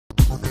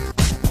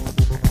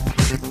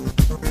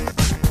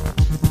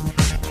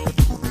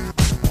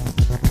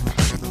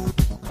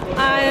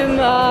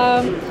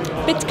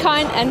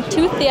Bitcoin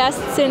enthusiast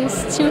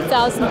since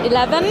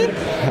 2011.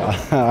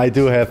 I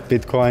do have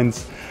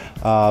Bitcoins,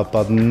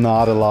 but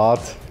not a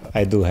lot.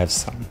 I do have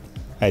some.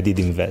 I did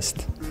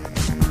invest.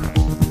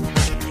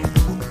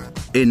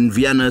 In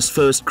Vienna's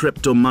first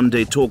Crypto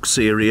Monday talk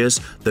series,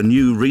 the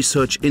new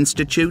Research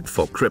Institute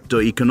for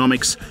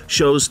Cryptoeconomics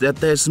shows that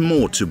there's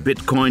more to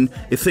Bitcoin,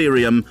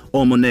 Ethereum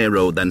or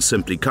Monero than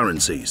simply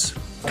currencies.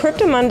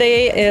 Crypto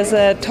Monday is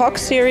a talk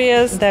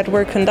series that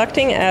we're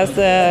conducting as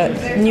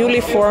the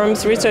newly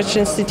formed Research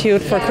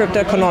Institute for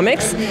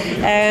Cryptoeconomics,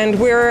 and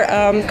we're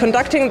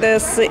conducting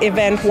this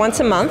event once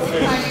a month.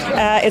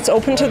 It's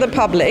open to the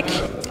public.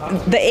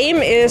 The aim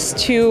is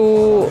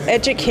to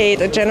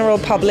educate a general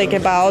public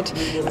about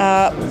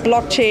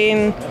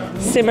blockchain,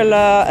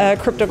 similar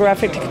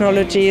cryptographic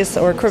technologies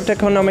or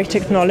cryptoeconomic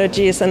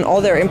technologies and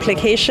all their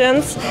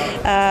implications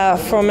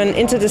from an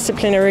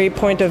interdisciplinary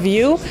point of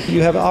view.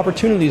 You have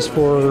opportunities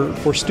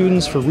for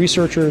students, for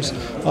researchers,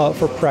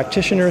 for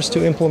practitioners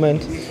to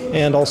implement,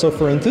 and also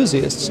for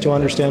enthusiasts to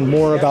understand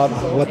more about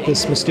what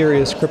this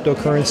mysterious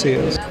cryptocurrency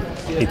is.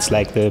 It's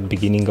like the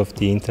beginning of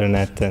the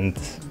internet, and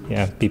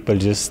yeah, people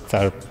just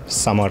are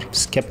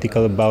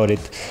skeptical about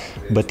it,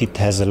 but it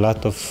has a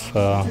lot of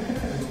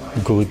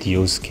good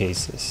use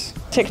cases.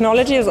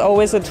 Technology is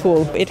always a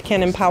tool. It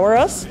can empower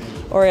us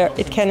or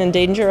it can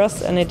endanger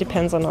us, and it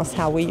depends on us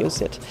how we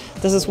use it.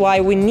 This is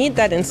why we need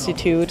that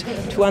institute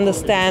to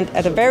understand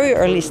at a very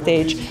early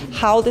stage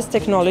how this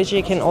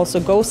technology can also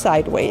go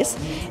sideways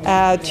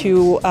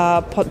to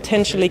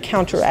potentially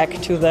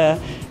counteract to the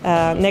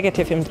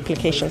negative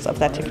implications of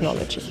that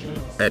technology.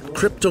 At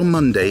Crypto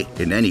Monday,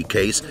 in any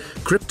case,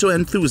 crypto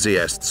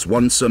enthusiasts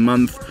once a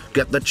month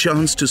get the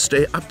chance to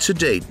stay up to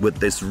date with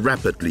this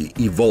rapidly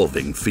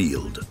evolving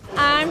field.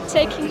 I'm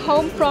taking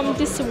home from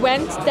this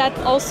event that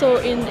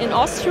also in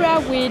Austria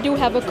we do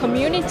have a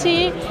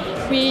community,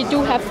 we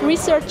do have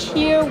research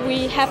here,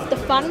 we have the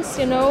funds,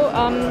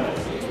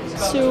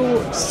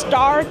 to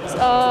start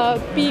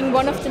being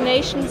one of the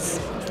nations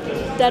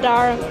that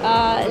are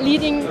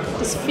leading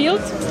this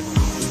field.